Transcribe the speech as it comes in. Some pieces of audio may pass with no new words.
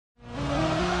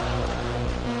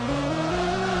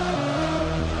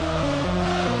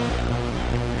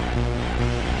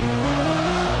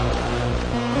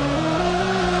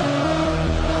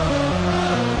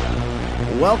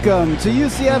Welcome to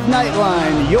UCF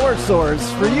Knightline, your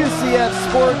source for UCF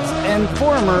sports and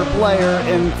former player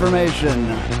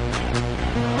information.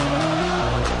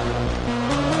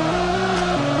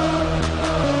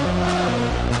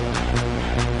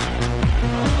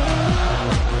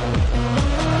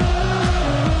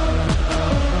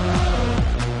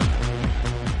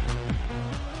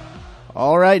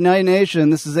 All right, Night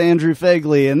Nation, this is Andrew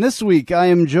Phegley, and this week I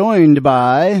am joined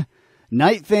by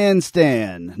Night Fan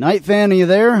Stan. Night Fan, are you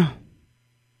there?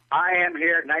 I am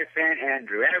here, Night Fan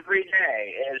Andrew. Every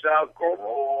day is a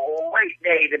great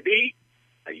day to be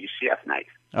a UCF Knight.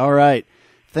 All right.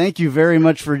 Thank you very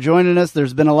much for joining us.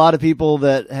 There's been a lot of people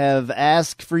that have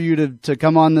asked for you to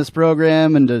come on this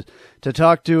program and to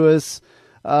talk to us.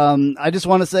 I just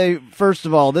want to say, first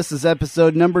of all, this is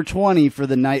episode number 20 for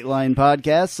the Knightline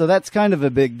Podcast, so that's kind of a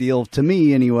big deal to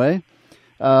me anyway.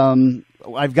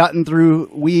 I've gotten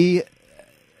through,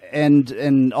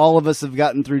 and all of us have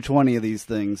gotten through 20 of these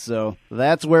things, so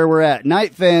that's where we're at.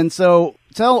 Night Fan, so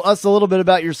tell us a little bit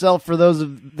about yourself for those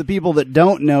of the people that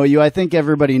don't know you. I think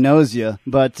everybody knows you,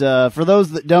 but for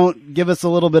those that don't, give us a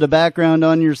little bit of background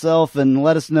on yourself and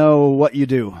let us know what you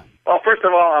do. Well, first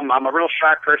of all, I'm a real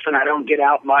shy person. I don't get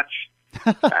out much.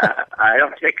 I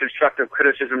don't take constructive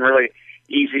criticism really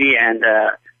easy, and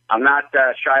I'm not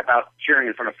shy about cheering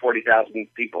in front of 40,000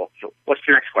 people. So what's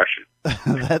your next question?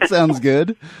 That sounds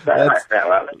good. That's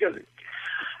good.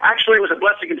 Actually, it was a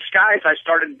blessing in disguise. I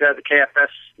started the KFS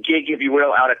gig, if you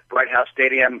will, out at Bright House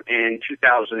Stadium in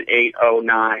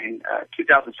 2008-09.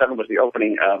 2007 was the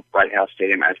opening of Bright House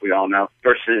Stadium, as we all know,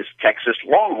 versus Texas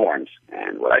Longhorns.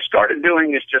 And what I started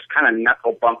doing is just kind of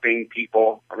knuckle-bumping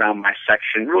people around my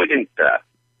section. Really didn't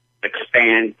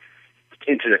expand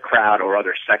into the crowd or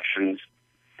other sections.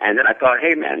 And then I thought,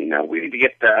 hey, man, we need to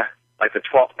get the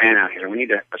 12th man out here. We need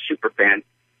a super fan,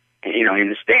 in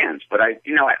the stands. But I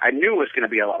knew it was going to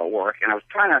be a lot of work, and I was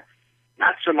trying to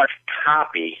not so much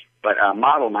copy, but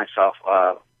model myself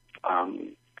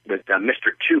with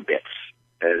Mr. Two Bits,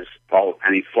 as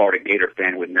any Florida Gator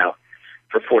fan would know.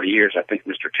 For 40 years, I think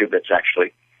Mr. Two Bits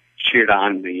actually cheered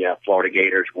on the Florida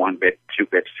Gators, 1 bit, 2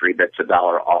 bits, 3 bits, $1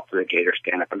 off of the Gator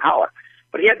stand up and holler.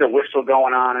 But he had the whistle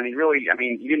going on, and he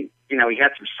didn't, he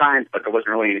had some signs, but there wasn't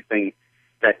really anything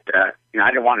that, I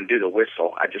didn't want to do the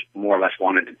whistle. I just more or less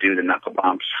wanted to do the knuckle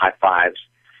bumps, high fives.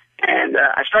 And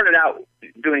I started out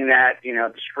doing that,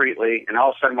 discreetly, and all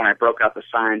of a sudden when I broke out the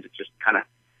signs, it just kind of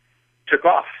took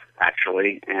off,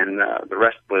 actually, and the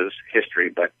rest was history.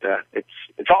 But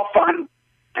it's all fun,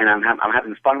 and I'm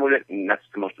having fun with it, and that's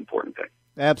the most important thing.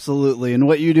 Absolutely, and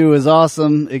what you do is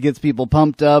awesome. It gets people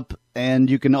pumped up, and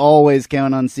you can always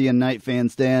count on seeing Night Fan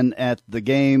Stan at the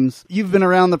games. You've been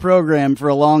around the program for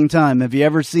a long time. Have you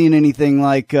ever seen anything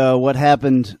like what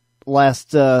happened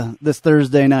this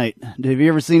Thursday night? Have you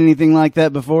ever seen anything like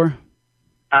that before?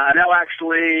 No,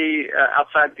 actually,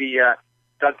 outside the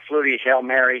Doug Flutie Hail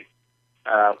Mary,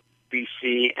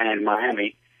 BC and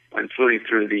Miami, when Flutie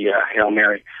threw the Hail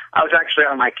Mary, I was actually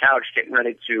on my couch getting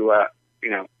ready to,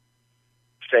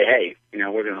 say, hey,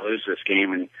 we're going to lose this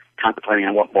game, and contemplating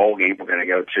on what bowl game we're going to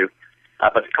go to.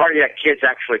 But the Cardiac Kids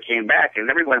actually came back, and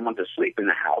everyone went to sleep in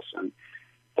the house. And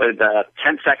with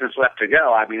 10 seconds left to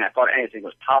go, I thought anything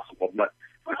was possible. But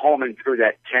when Holman threw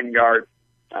that 10-yard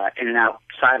in-and-out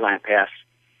sideline pass,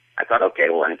 I thought, okay,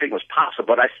 well, anything was possible.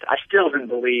 But I still didn't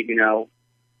believe, we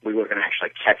were going to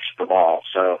actually catch the ball.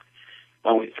 So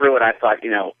when we threw it, I thought,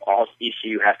 all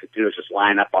ECU has to do is just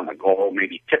line up on the goal,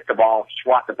 maybe tip the ball,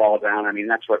 swat the ball down.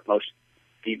 That's what most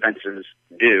defenses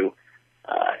do.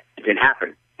 It didn't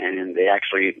happen. And they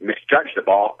actually misjudged the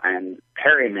ball, and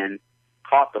Perryman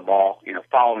caught the ball,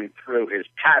 following through his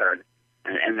pattern,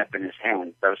 and it ended up in his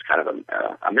hand. That was kind of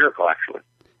a miracle, actually.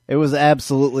 It was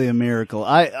absolutely a miracle.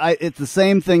 It's the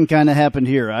same thing kind of happened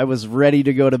here. I was ready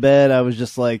to go to bed. I was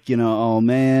just like, oh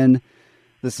man,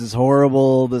 this is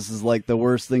horrible. This is like the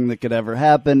worst thing that could ever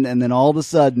happen. And then all of a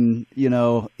sudden,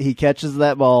 he catches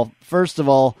that ball. First of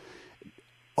all,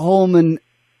 Holman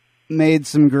made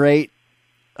some great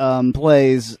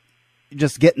plays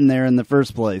just getting there in the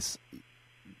first place.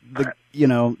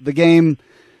 The game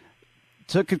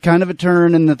took a kind of a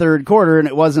turn in the third quarter, and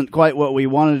it wasn't quite what we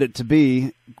wanted it to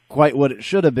be, quite what it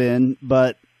should have been.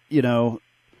 But,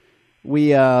 we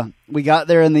got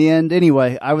there in the end.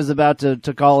 Anyway, I was about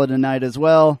to call it a night as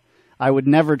well. I would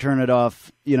never turn it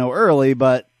off, early,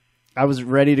 but I was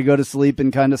ready to go to sleep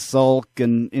and kind of sulk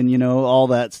and all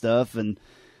that stuff, and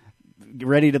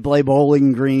ready to play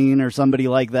Bowling Green or somebody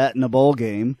like that in a bowl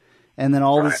game. And then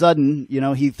all of a sudden,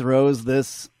 he throws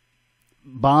this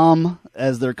bomb,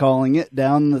 as they're calling it,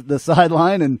 down the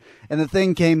sideline, and the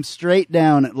thing came straight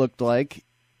down, it looked like,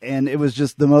 and it was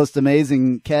just the most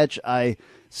amazing catch. I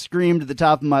screamed at the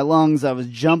top of my lungs. I was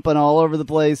jumping all over the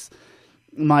place.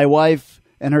 My wife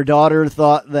and her daughter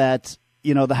thought that,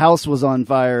 the house was on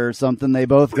fire or something. They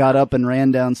both got up and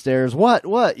ran downstairs. What,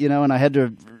 and I had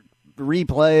to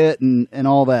replay it and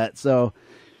all that. So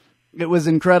it was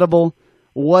incredible.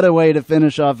 What a way to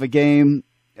finish off a game.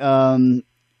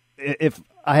 If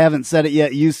I haven't said it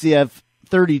yet, UCF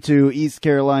 32, East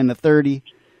Carolina 30.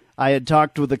 I had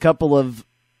talked with a couple of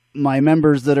my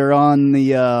members that are on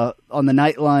the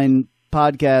Knightline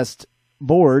Podcast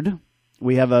board.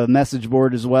 We have a message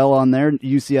board as well on there,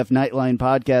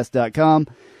 UCFKnightlinePodcast.com.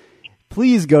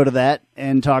 Please go to that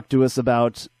and talk to us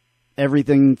about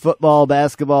everything football,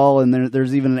 basketball, and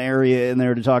there's even an area in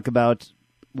there to talk about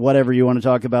whatever you want to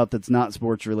talk about that's not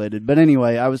sports related. But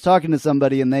anyway, I was talking to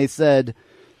somebody and they said,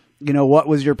 what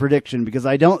was your prediction? Because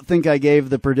I don't think I gave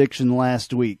the prediction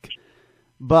last week.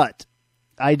 But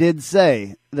I did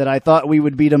say that I thought we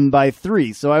would beat them by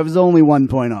 3, so I was only 1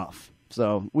 point off.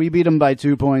 So we beat them by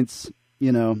 2 points.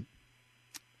 It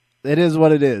is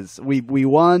what it is. We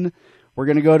won. We're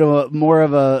going to go to more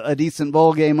of a decent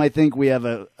bowl game. I think we have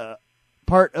a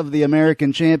part of the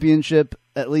American Championship,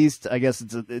 at least. I guess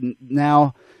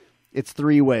now it's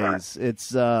 3 ways.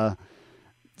 It's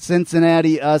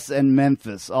Cincinnati, us, and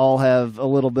Memphis all have a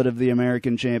little bit of the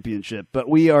American Championship. But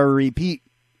we are repeat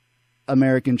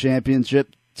American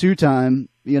Championship 2-time,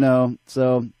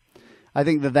 so I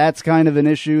think that's kind of an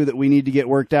issue that we need to get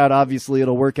worked out. Obviously,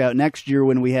 it'll work out next year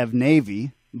when we have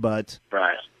Navy, but,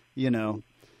 right.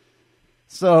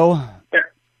 So,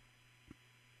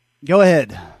 go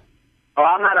ahead. Oh,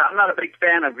 I'm not a big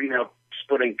fan of,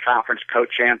 splitting conference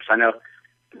co-champs. I know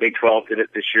the Big 12 did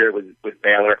it this year with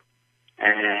Baylor,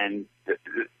 and,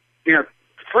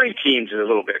 3 teams is a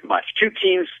little bit much. 2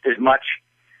 teams is much.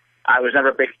 I was never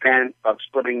a big fan of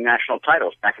splitting national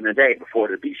titles back in the day before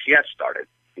the BCS started,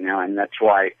 and that's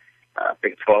why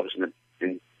Big 12 is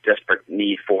in desperate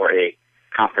need for a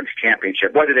conference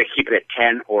championship. Whether they keep it at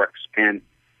 10 or expand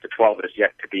to 12 is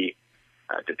yet to be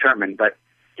determined. But,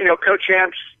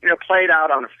 co-champs, played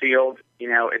out on the field,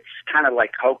 it's kind of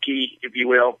like hokey, if you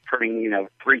will, putting,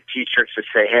 3 T-shirts to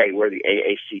say, hey, we're the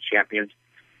AAC champions.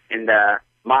 And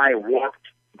my warped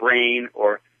brain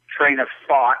or train of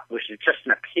thought, which is just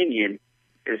an opinion,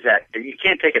 is that you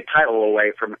can't take a title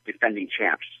away from defending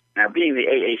champs. Now, being the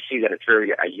AAC, that it's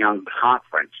really a young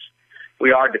conference,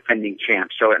 we are defending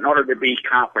champs. So in order to be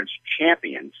conference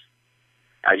champions,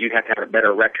 you have to have a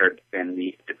better record than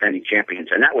the defending champions.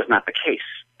 And that was not the case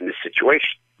in this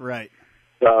situation. Right.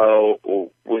 So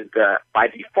by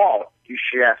default,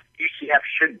 UCF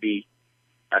should be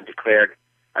declared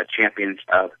champions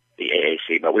of the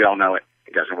AAC, but we all know it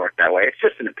doesn't work that way. It's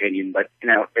just an opinion, but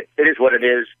it is what it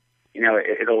is.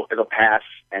 It'll pass,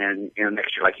 and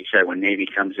next year, like you said, when Navy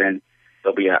comes in,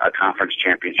 there'll be a conference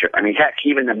championship. I mean, heck,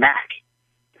 even the MAC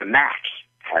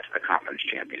has a conference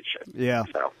championship. Yeah.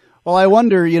 So, well, I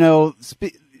wonder,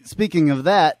 speaking of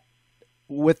that,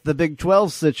 with the Big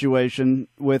 12 situation,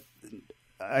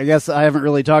 I guess I haven't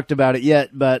really talked about it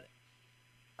yet, but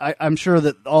I'm sure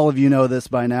that all of you know this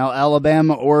by now.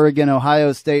 Alabama, Oregon,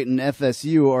 Ohio State, and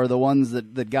FSU are the ones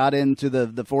that got into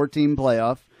the 4-team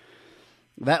playoff.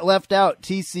 That left out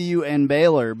TCU and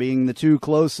Baylor being the 2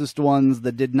 closest ones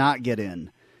that did not get in.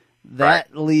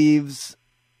 That leaves,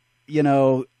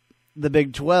 the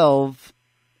Big 12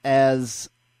 as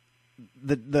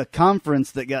the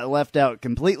conference that got left out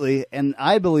completely, and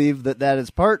I believe that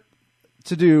is part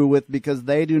to do with because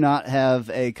they do not have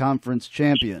a conference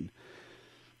champion.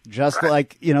 Just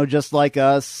like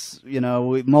us,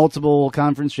 multiple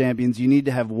conference champions, you need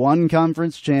to have one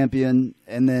conference champion,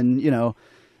 and then,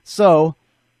 so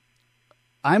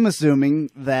I'm assuming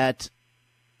that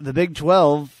the Big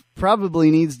 12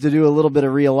 probably needs to do a little bit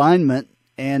of realignment,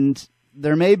 and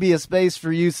there may be a space for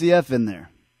UCF in there.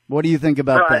 What do you think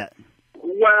about that?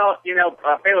 Well,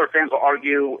 Baylor fans will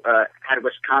argue, had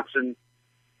Wisconsin,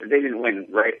 they didn't win,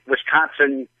 right?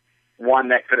 Wisconsin won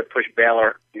that could have pushed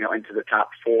Baylor, into the top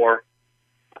 4.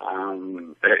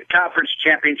 The conference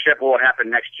championship will happen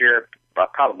next year,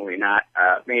 but probably not.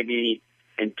 Maybe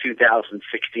in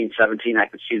 2016-17, I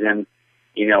could see them,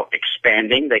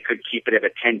 expanding. They could keep it at a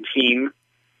 10-team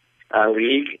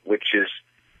league, which is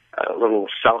a little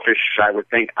selfish, I would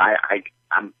think.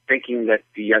 I'm thinking that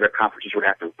the other conferences would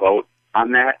have to vote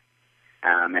on that,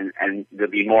 and there'd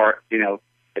be more,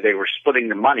 if they were splitting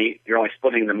the money, you're only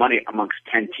splitting the money amongst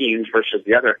 10 teams versus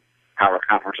the other power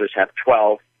conferences have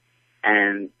 12,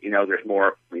 and, there's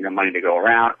more, money to go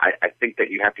around. I think that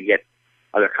you have to get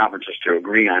other conferences to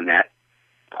agree on that.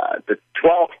 The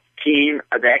 12th team,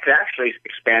 they could actually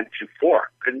expand to 4,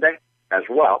 couldn't they, as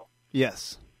well?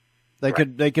 Yes.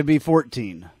 They could be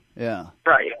 14. Yeah.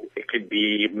 Right. It could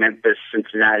be Memphis,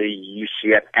 Cincinnati,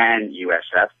 UCF, and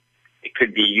USF. It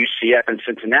could be UCF and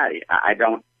Cincinnati. I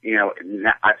don't,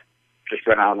 I just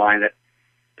read online that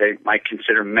they might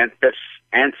consider Memphis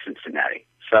and Cincinnati.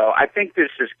 So I think this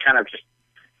is kind of just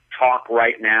talk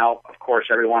right now. Of course,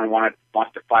 everyone wants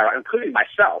to fire out, including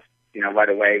myself, right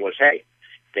away was, hey,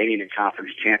 they need a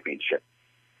conference championship.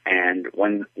 And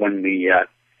when the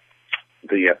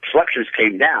selections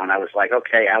came down, I was like,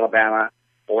 okay, Alabama,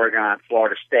 Oregon,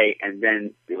 Florida State, and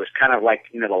then it was kind of like,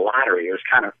 the lottery. It was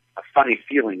kind of a funny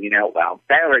feeling, well,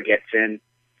 Baylor gets in,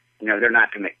 they're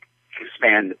not going to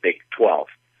expand the Big 12.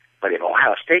 But if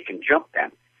Ohio State can jump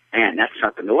them, man, that's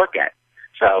something to look at.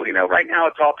 So, right now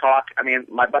it's all talk. I mean,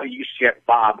 my buddy UCF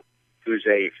Bob, who's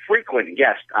a frequent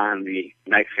guest on the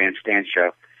Night Fan Stand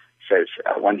show, says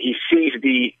when he sees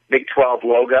the Big 12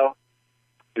 logo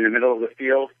in the middle of the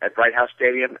field at Bright House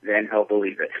Stadium, then he'll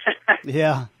believe it.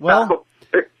 Yeah, well, so,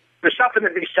 there's something to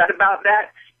be said about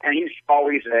that, and he's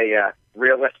always a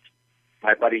realist.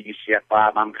 My buddy UCF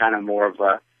Bob, I'm kind of more of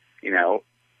a,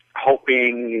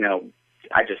 hoping,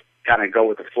 I just kind of go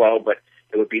with the flow, but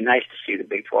it would be nice to see the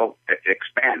Big 12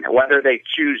 expand. Now, whether they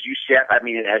choose UCF, I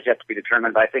mean, it has yet to be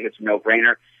determined, but I think it's a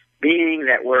no-brainer, being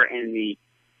that we're in the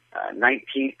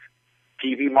 19th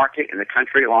TV market in the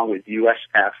country along with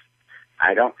USF.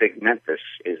 I don't think Memphis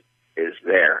is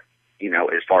there,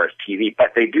 as far as TV,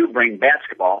 but they do bring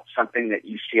basketball, something that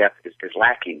UCF is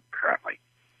lacking currently.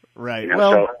 Right.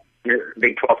 So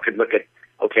Big 12 could look at,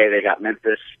 okay, they got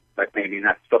Memphis, but maybe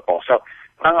not football. So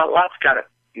a lot's got to,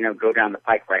 go down the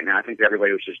pike right now. I think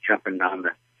everybody was just jumping on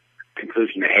the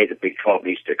conclusion that, hey, the Big 12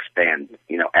 needs to expand,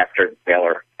 after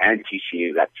Baylor and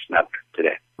TCU got snubbed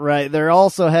today. Right. There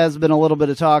also has been a little bit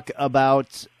of talk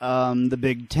about the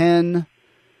Big 10,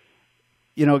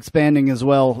 expanding as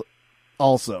well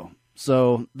also.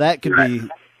 So that could be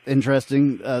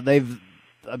interesting.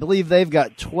 I believe they've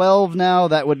got 12 now.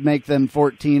 That would make them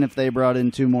 14 if they brought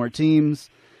in 2 more teams.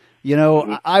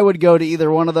 I would go to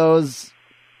either one of those.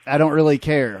 I don't really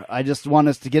care. I just want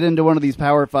us to get into one of these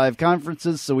Power 5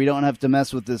 conferences so we don't have to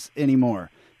mess with this anymore.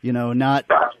 Not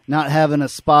having a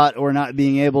spot or not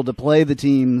being able to play the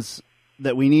teams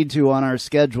that we need to on our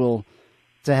schedule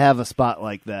to have a spot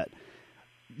like that.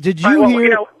 Did you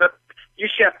hear? The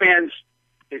UCF fans,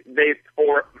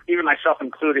 or even myself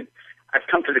included, I've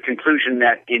come to the conclusion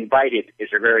that invited is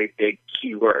a very big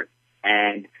key word.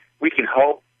 And we can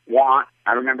hope, want.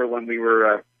 I remember when we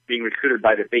were being recruited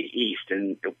by the Big East,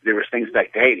 and there was things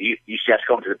like, hey, UCF's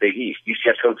going to the Big East.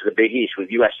 UCF's going to the Big East with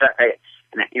USF.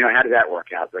 And, how did that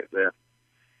work out? The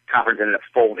conference ended up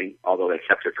folding, although they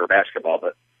kept it for basketball,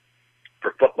 but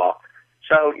for football.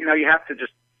 So, you have to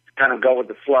just kind of go with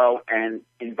the flow, and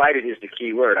invited is the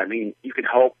key word. I mean, you can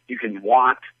hope, you can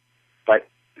want, but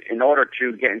in order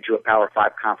to get into a Power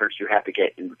 5 conference, you have to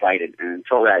get invited. And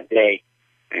until that day,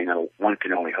 one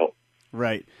can only hope.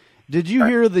 Right. Did you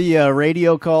hear the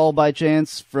radio call by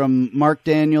chance from Mark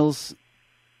Daniels?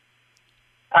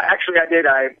 Actually, I did.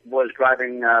 I was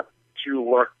driving to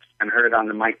work and heard it on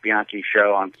the Mike Bianchi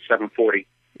show on 740.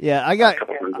 Yeah, I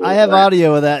have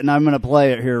audio of that, and I'm going to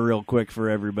play it here real quick for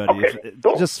everybody,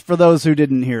 cool. Just for those who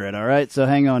didn't hear it, all right? So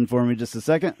hang on for me just a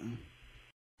second.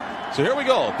 So here we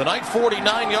go, the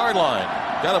 49-yard line.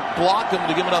 Got to block him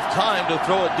to give him enough time to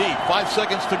throw it deep. 5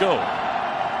 seconds to go.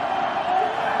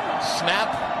 Snap,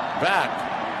 back.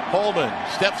 Holman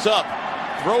steps up,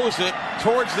 throws it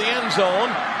towards the end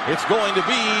zone. It's going to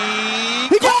be...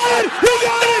 He got it! He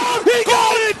got it! He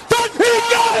got it! He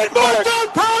got it! Touchdown,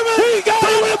 Perman! He got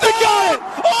it! They got it!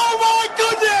 Oh, my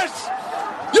goodness!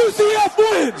 UCF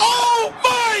wins! Oh,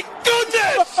 my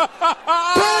goodness!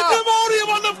 Pandemonium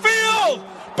on the field!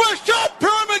 Brashad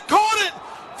Perman caught it!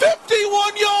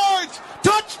 51 yards!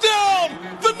 Touchdown!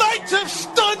 The Knights have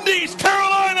stunned East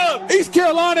Carolina! East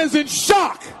Carolina's in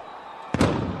shock!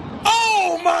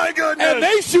 Oh, my goodness! And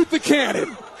they shoot the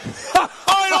cannon!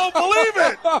 I don't believe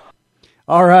it!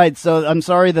 All right, so I'm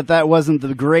sorry that wasn't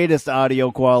the greatest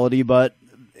audio quality, but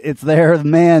it's there.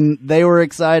 Man, they were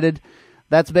excited.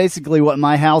 That's basically what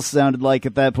my house sounded like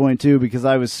at that point, too, because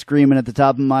I was screaming at the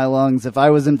top of my lungs. If I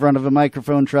was in front of a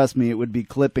microphone, trust me, it would be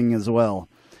clipping as well.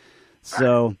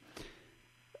 So,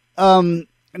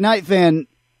 Night Fan,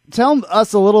 tell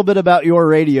us a little bit about your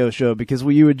radio show, because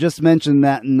you had just mentioned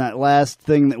that in that last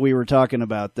thing that we were talking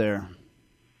about there.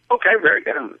 Okay, very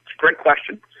good. It's a great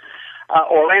question.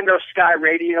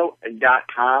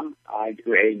 OrlandoSkyRadio.com. I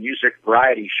do a music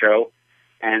variety show,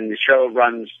 and the show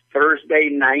runs Thursday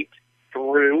night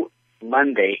through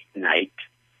Monday night,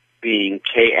 being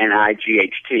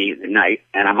KNIGHT, the night,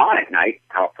 and I'm on at night.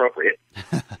 How appropriate.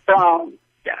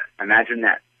 Imagine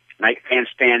that. Night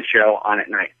Bandstand show on at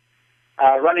night.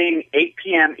 Running 8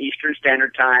 p.m. Eastern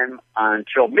Standard Time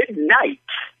until midnight.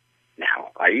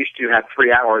 Now, I used to have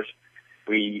 3 hours.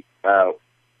 We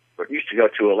used to go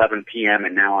to 11 p.m.,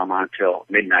 and now I'm on till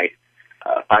midnight,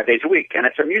 5 days a week. And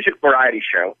it's a music variety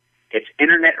show. It's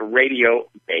internet radio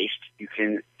based. You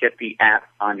can get the app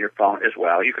on your phone as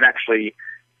well. You can actually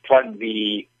plug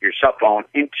your cell phone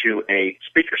into a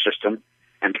speaker system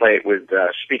and play it with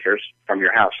speakers from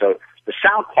your house. So the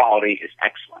sound quality is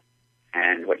excellent.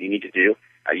 And what you need to do,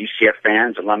 UCF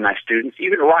fans, alumni students,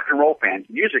 even rock and roll fans,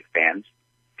 music fans,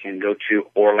 can go to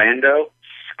Orlando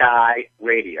Sky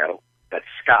Radio. That's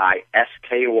Sky,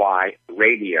 S-K-Y,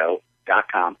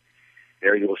 radio.com.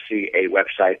 There you will see a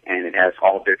website, and it has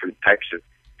all different types of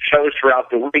shows throughout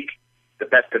the week. The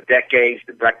Best of Decades,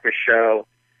 The Breakfast Show.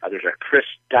 There's a Chris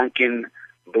Duncan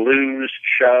Blues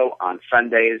show on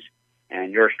Sundays,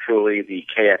 and yours truly, the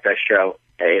KFS show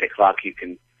at 8 o'clock. You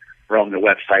can roam the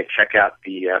website, check out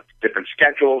the different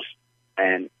schedules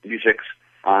and musics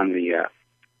on the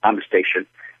station.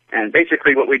 And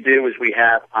basically what we do is we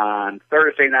have on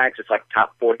Thursday nights, it's like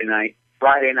Top 40 night.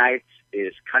 Friday nights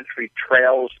is Country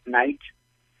Trails night.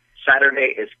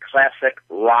 Saturday is Classic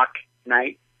Rock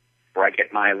night, where I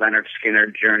get my Leonard Skinner,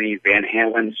 Journey, Van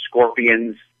Halen,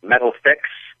 Scorpions, Metal Fix.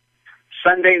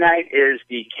 Sunday night is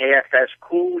the KFS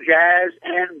Cool Jazz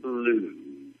and Blues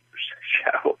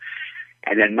show.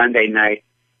 And then Monday night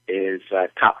is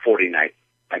Top 40 night,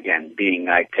 again, being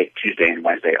I take Tuesday and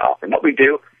Wednesday off. And what we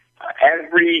do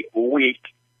every week,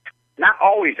 not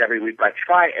always every week, but I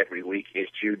try every week, is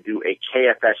to do a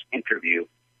KFS interview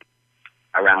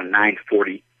around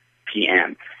 9:40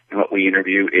 p.m. And what we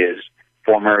interview is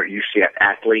former UCF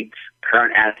athletes,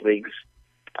 current athletes,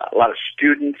 a lot of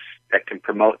students that can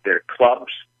promote their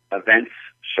clubs, events,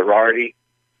 sorority,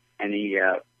 any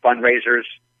fundraisers,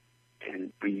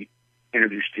 and we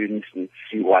interview students and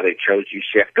see why they chose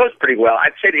UCF. It goes pretty well.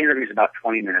 I'd say the interview is about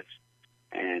 20 minutes.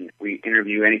 And we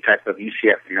interview any type of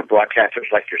UCF, broadcasters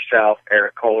like yourself.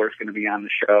 Eric Kohler is going to be on the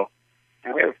show.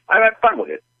 And I have fun with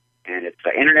it. And it's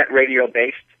internet radio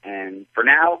based. And for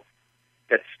now,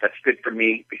 that's good for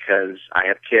me because I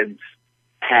have kids.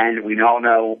 And we all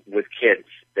know with kids,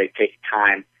 they take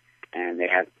time and they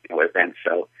have events.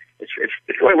 So it's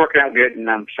really working out good. And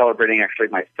I'm celebrating actually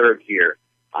my 3rd year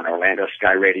on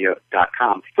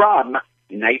OrlandoSkyRadio.com from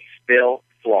Knightsville,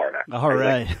 Florida. All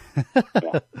right.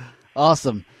 Yeah.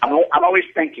 Awesome. I'm always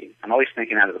thinking. I'm always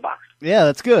thinking out of the box. Yeah,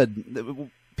 that's good.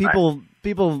 People,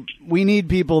 we need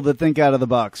people that think out of the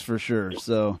box for sure.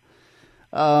 So,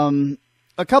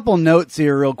 a couple notes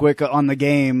here real quick on the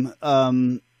game.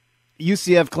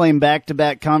 UCF claimed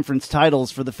back-to-back conference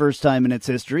titles for the first time in its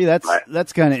history.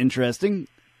 That's kind of interesting.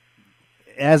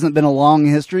 It hasn't been a long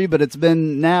history, but it's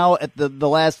been now at the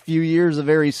last few years a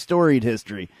very storied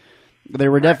history.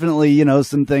 There were definitely,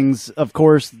 some things, of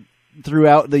course,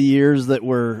 throughout the years that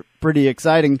were pretty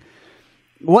exciting.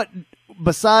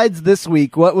 Besides this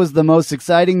week, what was the most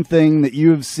exciting thing that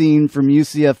you've seen from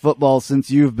UCF football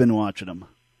since you've been watching them?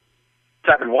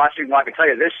 I've been watching, well, I can tell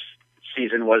you this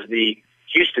season was the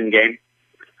Houston game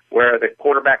where the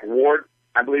quarterback Ward,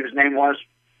 I believe his name was,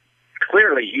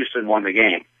 clearly Houston won the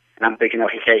game. And I'm thinking,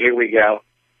 okay, here we go.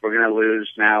 We're going to lose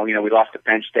now. We lost to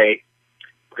Penn State.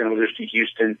 We're going to lose to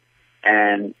Houston.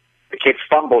 And the kid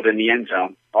fumbled in the end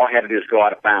zone. All he had to do is go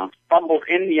out of bounds. Fumbled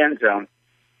in the end zone.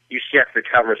 UCF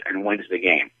recovers and wins the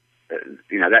game.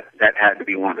 That had to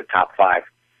be one of the top 5.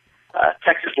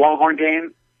 Texas Longhorn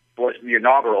game was the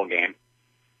inaugural game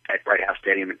at Bright House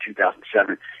Stadium in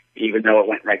 2007. Even though it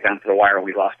went right down to the wire and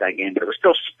we lost that game, but it was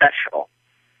still special,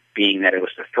 being that it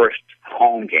was the first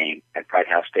home game at Bright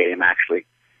House Stadium. I actually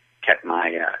kept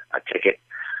my a ticket.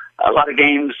 A lot of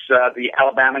games. The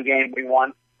Alabama game we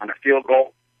won on a field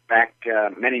goal back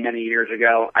many, many years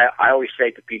ago. I always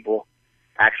say to people,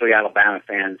 actually Alabama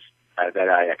fans that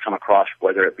I come across,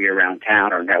 whether it be around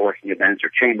town or networking events or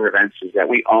chamber events, is that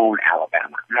we own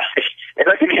Alabama. They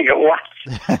look at me and go, what?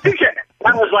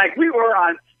 I was like, we were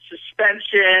on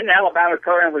suspension. Alabama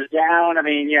program was down. I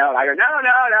go,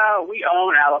 no, we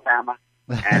own Alabama.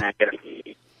 And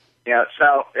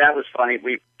so that was funny.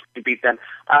 We beat them.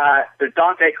 The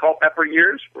Dante Culpepper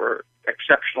years were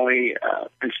exceptionally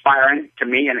inspiring to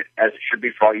me, and as it should be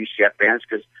for all UCF fans,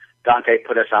 because Dante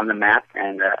put us on the map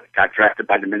and got drafted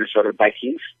by the Minnesota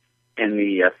Vikings in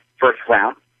the first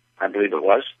round, I believe it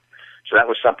was. So that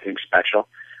was something special.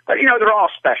 But, they're all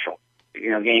special,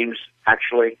 games,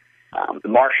 actually. The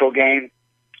Marshall game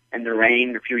in the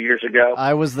rain a few years ago.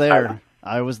 I was there.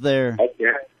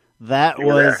 That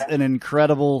was an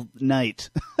incredible night.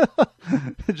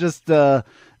 Just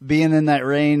being in that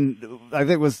rain, I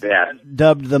think was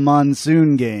dubbed the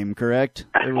monsoon game, correct?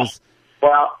 It was.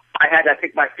 Well, I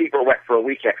think my feet were wet for a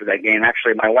week after that game.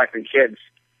 Actually, my wife and kids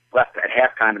left at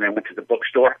halftime and they went to the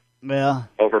bookstore. Yeah.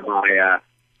 Over by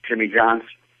Jimmy John's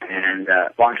and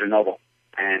Barnes & Noble.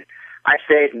 And I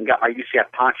stayed and got my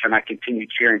UCF poncho, and I continued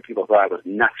cheering. People thought I was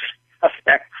nuts.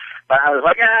 But I was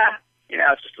like, it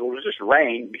was just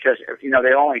rain because,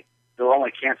 they'll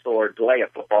only cancel or delay a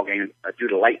football game due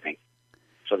to lightning.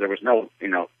 So there was no,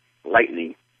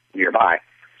 lightning nearby.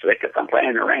 So they kept on playing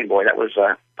in the rain. Boy, that was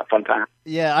a fun time.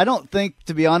 Yeah, I don't think,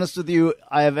 to be honest with you,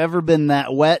 I have ever been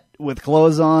that wet with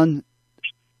clothes on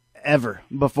ever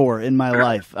before in my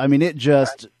life. I mean, it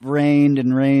just rained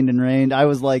and rained and rained. I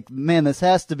was like, man, this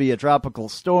has to be a tropical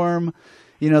storm,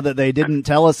 that they didn't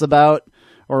tell us about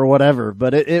or whatever.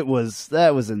 But that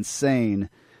was insane.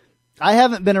 I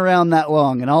haven't been around that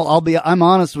long, and I'm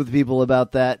honest with people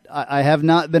about that. I have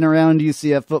not been around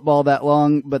UCF football that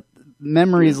long, but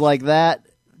memories like that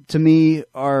to me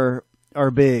are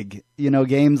big.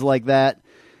 Games like that,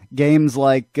 games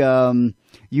like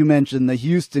you mentioned the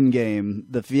Houston game,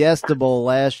 the Fiesta Bowl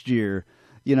last year.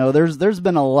 There's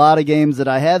been a lot of games that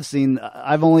I have seen.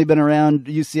 I've only been around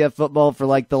UCF football for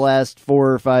like the last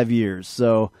 4 or 5 years.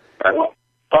 So, well,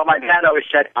 my dad always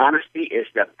said honesty is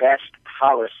the best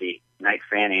policy. Knight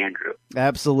fan Andrew.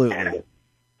 Absolutely.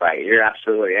 Right, you're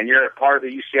absolutely. And you're a part of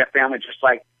the UCF family just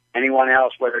like anyone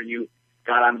else, whether you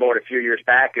got on board a few years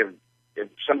back, if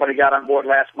somebody got on board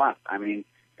last month. I mean,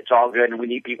 it's all good, and we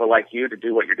need people like you to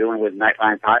do what you're doing with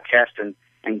Knightline Podcast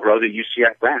and grow the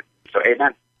UCF brand. So,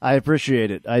 amen. I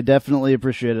appreciate it. I definitely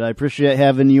appreciate it. I appreciate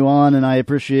having you on, and I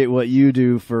appreciate what you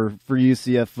do for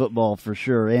UCF football for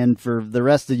sure, and for the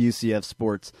rest of UCF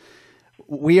sports.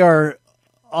 We are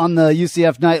on the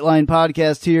UCF Knightline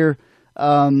Podcast here,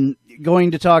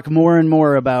 going to talk more and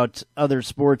more about other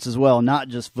sports as well, not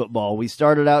just football. We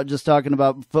started out just talking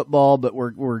about football, but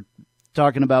we're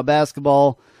talking about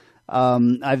basketball.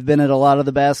 I've been at a lot of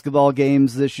the basketball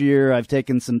games this year. I've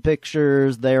taken some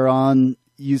pictures. They're on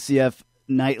UCF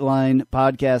Knightline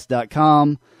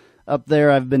Podcast.com. Up there,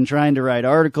 I've been trying to write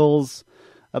articles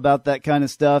about that kind of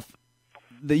stuff.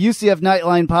 The UCF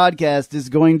Knightline Podcast is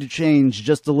going to change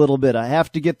just a little bit. I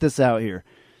have to get this out here.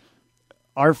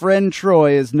 Our friend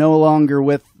Troy is no longer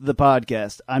with the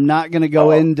podcast. I'm not going to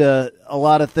go into a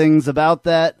lot of things about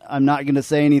that. I'm not going to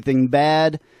say anything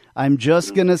bad. I'm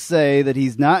just going to say that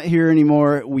he's not here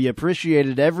anymore. We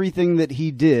appreciated everything that he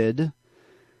did,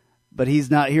 but he's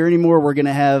not here anymore. We're going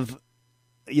to have,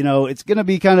 it's going to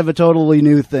be kind of a totally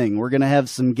new thing. We're going to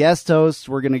have some guest hosts.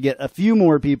 We're going to get a few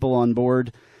more people on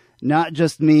board. Not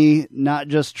just me, not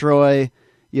just Troy.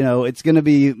 It's going to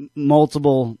be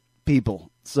multiple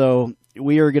people. So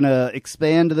we are going to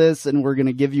expand this, and we're going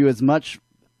to give you as much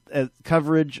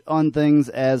coverage on things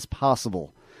as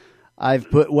possible.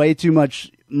 I've put way too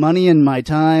much money and my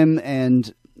time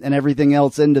and everything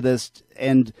else into this,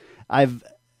 and I've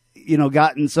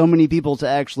gotten so many people to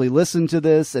actually listen to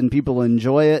this, and people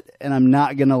enjoy it, and I'm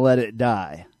not going to let it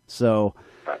die. So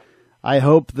I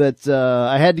hope that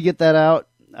I had to get that out.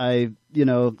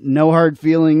 No hard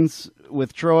feelings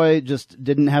with Troy, just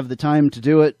didn't have the time to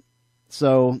do it.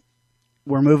 So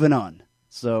we're moving on.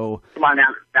 So come on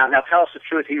now tell us the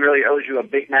truth. He really owes you a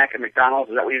Big Mac at McDonald's.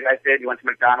 Is that what you guys did? You went to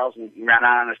McDonald's and you ran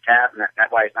out on his tab, and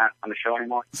that's why he's not on the show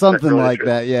anymore? Something really like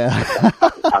that,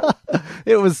 yeah.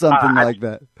 It was something like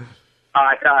that.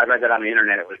 I thought I read that on the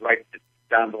internet. It was right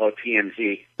down below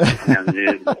TMZ.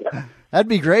 That'd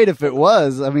be great if it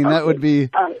was. I mean, that would be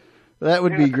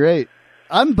great.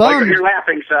 I'm bummed. You're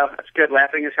laughing, so that's good.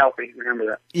 Laughing is healthy. Remember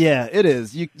that. Yeah, it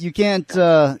is. You can't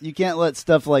let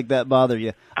stuff like that bother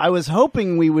you. I was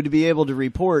hoping we would be able to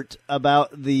report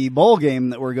about the bowl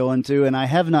game that we're going to, and I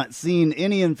have not seen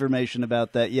any information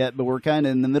about that yet. But we're kind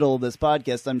of in the middle of this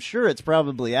podcast. I'm sure it's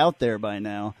probably out there by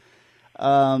now.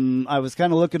 I was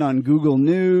kind of looking on Google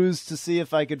News to see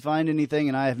if I could find anything,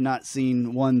 and I have not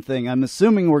seen one thing. I'm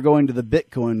assuming we're going to the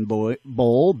Bitcoin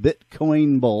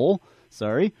Bowl.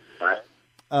 Sorry. Right.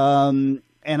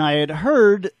 And I had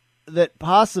heard that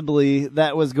possibly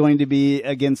that was going to be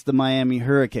against the Miami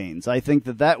Hurricanes. I think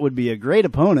that would be a great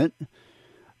opponent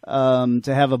to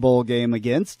have a bowl game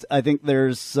against. I think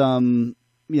there's some,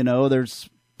 there's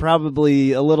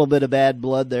probably a little bit of bad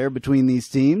blood there between these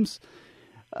teams.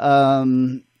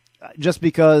 Just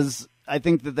because I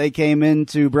think that they came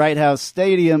into Bright House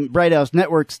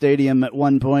Network Stadium at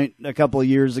one point a couple of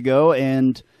years ago,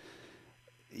 and,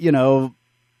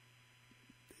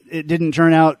 it didn't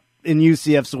turn out in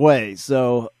UCF's way.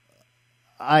 So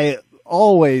I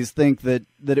always think that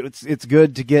it's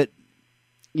good to get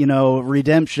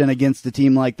redemption against a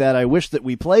team like that. I wish that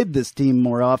we played this team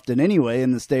more often anyway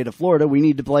in the state of Florida. We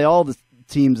need to play all the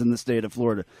teams in the state of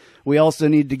Florida. We also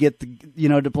need to get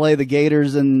to play the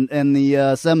Gators and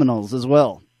the Seminoles as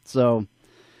well. So,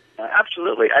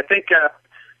 absolutely, I think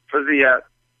for the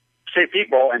St. Pete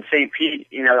Bowl and St. Pete,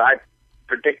 I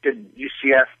predicted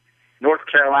UCF, North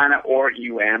Carolina, or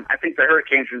UM. I think the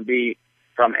Hurricanes would be,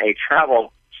 from a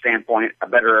travel standpoint, a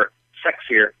better,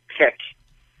 sexier pick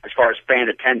as far as fan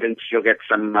attendance. You'll get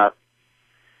some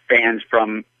fans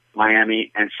from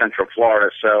Miami and Central Florida,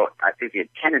 so I think the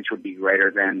attendance would be greater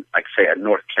than, like, say, at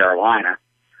North Carolina,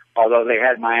 although they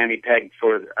had Miami pegged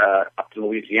for up to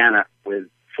Louisiana with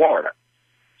Florida.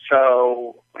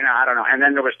 So, I don't know. And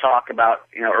then there was talk about,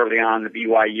 early on the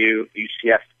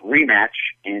BYU-UCF rematch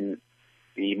in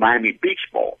the Miami Beach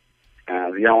Bowl.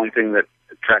 The only thing that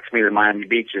attracts me to Miami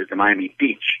Beach is the Miami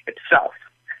Beach itself.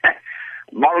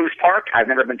 Marloes Park, I've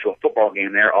never been to a football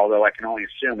game there, although I can only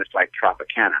assume it's like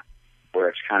Tropicana, where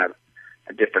it's kind of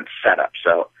a different setup.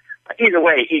 So either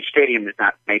way, each stadium is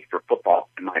not made for football,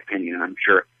 in my opinion, and I'm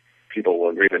sure people will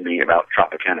agree with me about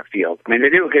Tropicana Field. I mean, they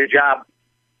do a good job,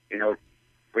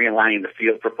 realigning the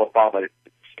field for football, but it's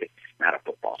not a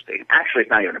football stadium. Actually, it's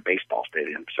not even a baseball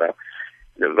stadium. So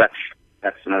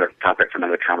that's another topic for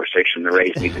another conversation. The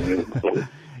Rays need to move.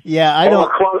 Yeah, I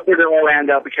don't closer to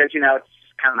Orlando because it's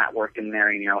kind of not working there.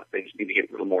 They just need to get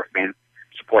a little more fan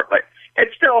support. But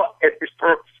it's still, as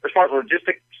far as a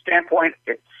logistic standpoint,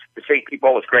 it's the St. Pete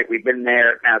Bowl is great. We've been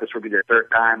there now. This will be the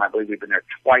third time. I believe we've been there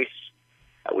twice.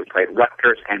 We played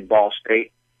Rutgers and Ball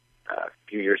State a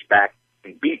few years back.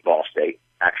 We beat Ball State,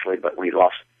 actually, but we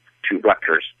lost to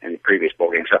Rutgers in the previous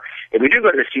bowl game. So if we do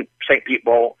go to the St. Pete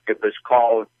Bowl, it was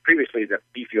called previously the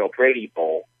Beefy O'Brady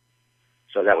Bowl.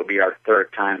 So that would be our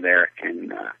third time there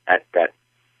at that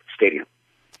stadium.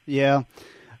 Yeah.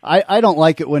 I don't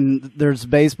like it when there's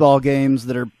baseball games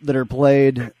that are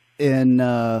played in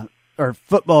or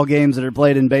football games that are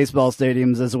played in baseball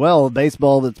stadiums as well.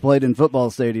 Baseball that's played in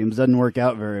football stadiums doesn't work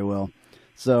out very well.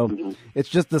 So It's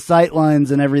just the sight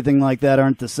lines and everything like that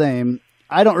aren't the same.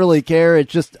 I don't really care.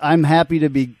 It's just I'm happy to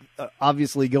be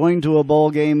obviously going to a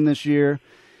bowl game this year.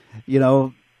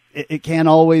 It can't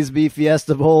always be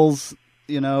Fiesta Bowls.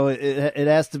 It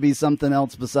has to be something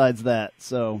else besides that.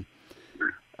 So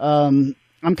I'm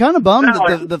kind of bummed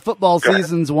that the football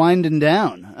season's winding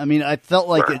down. I mean, I felt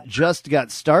like it just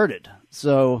got started.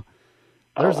 So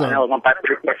there's it went by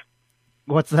pretty quick.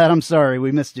 What's that? I'm sorry,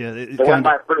 we missed you. It went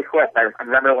by pretty quick. I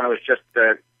remember when it was just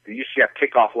the UCF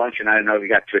kickoff luncheon. I don't know if you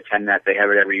got to attend that. They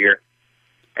have it every year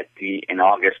in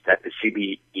August at the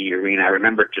CBE Arena. I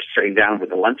remember just sitting down with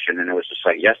the luncheon, and it was just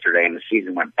like yesterday, and the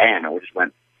season went bam. It just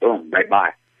went boom right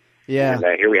by. Yeah. And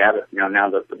here we have it. Now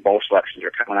the bowl selections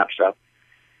are coming up, so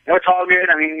it's all good.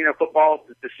 I mean, football,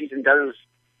 the season does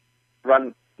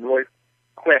run really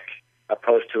quick,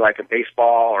 opposed to like a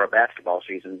baseball or a basketball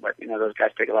season. But those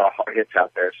guys take a lot of hard hits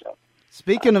out there. So.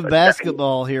 Speaking of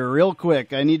basketball here, real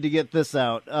quick, I need to get this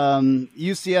out.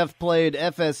 UCF played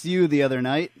FSU the other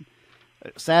night,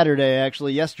 Saturday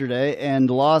actually, yesterday, and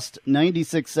lost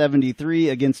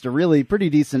 96-73 against a really pretty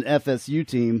decent FSU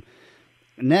team.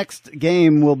 Next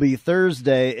game will be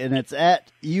Thursday, and it's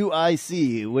at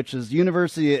UIC, which is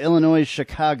University of Illinois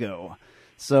Chicago.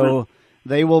 So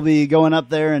they will be going up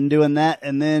there and doing that,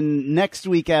 and then next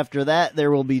week after that,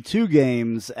 there will be two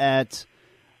games at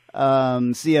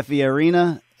CFE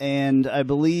Arena, and I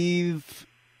believe,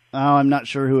 I'm not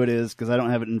sure who it is because I don't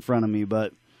have it in front of me,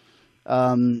 but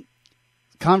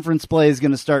conference play is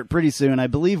going to start pretty soon. I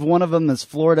believe one of them is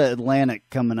Florida Atlantic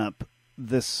coming up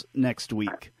this next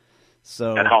week.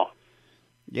 So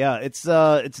yeah, it's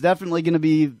definitely going to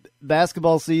be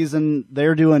basketball season.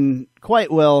 They're doing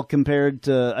quite well compared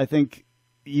to, I think,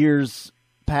 years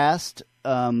past.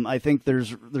 I think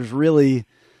there's really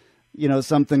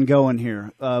something going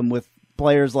here with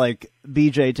players like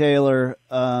B.J. Taylor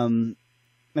and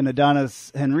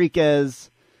Adonis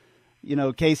Henriquez.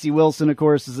 Casey Wilson, of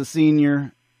course, is a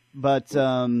senior, but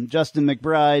Justin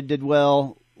McBride did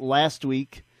well last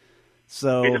week.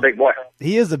 So he's a big boy.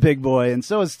 He is a big boy, and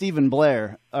so is Stephon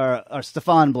Blair,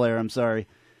 I'm sorry.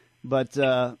 But,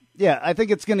 I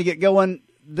think it's going to get going.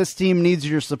 This team needs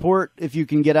your support. If you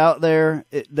can get out there,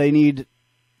 they need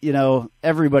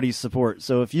everybody's support.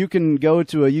 So if you can go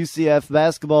to a UCF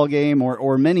basketball game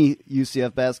or many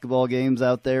UCF basketball games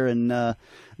out there in the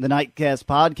Nightcast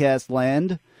podcast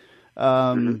land,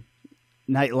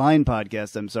 Knightline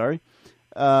podcast, I'm sorry,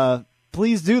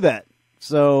 please do that.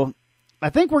 So I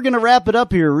think we're going to wrap it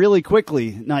up here really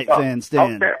quickly, Night Fan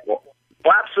Stan. Okay. Well,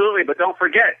 absolutely, but don't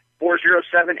forget,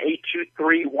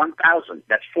 407-823-1000.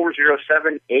 That's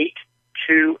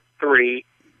 407-823-1000.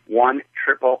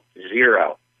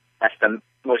 1-800-848-1000. That's the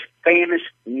most famous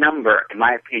number, in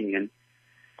my opinion,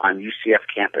 on UCF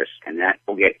campus, and that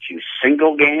will get you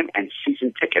single game and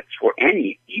season tickets for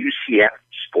any UCF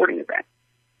sporting event.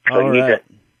 So you need to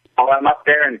call them up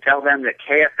there and tell them that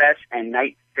KFS and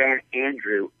Knight fan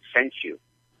Andrew sent you.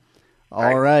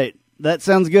 All right. That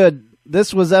sounds good.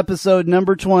 This was episode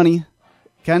number 20.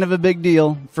 Kind of a big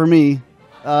deal for me.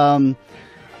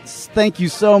 Thank you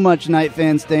so much, Knight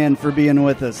fan Stan, for being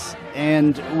with us,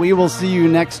 and we will see you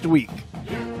next week.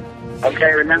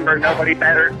 Okay, remember, nobody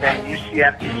better than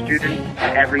UCF students.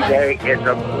 Every day is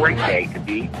a great day to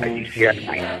be a UCF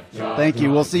Knight. Thank you.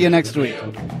 We'll see you next week.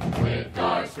 With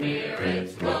our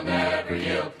spirits, we'll never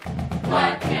yield.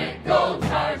 Black and gold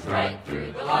charge right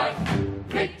through the light.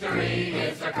 Victory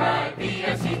is our cry.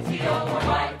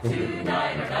 B-S-E-T-O-R-Y.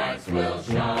 Tonight our knights will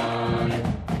shine.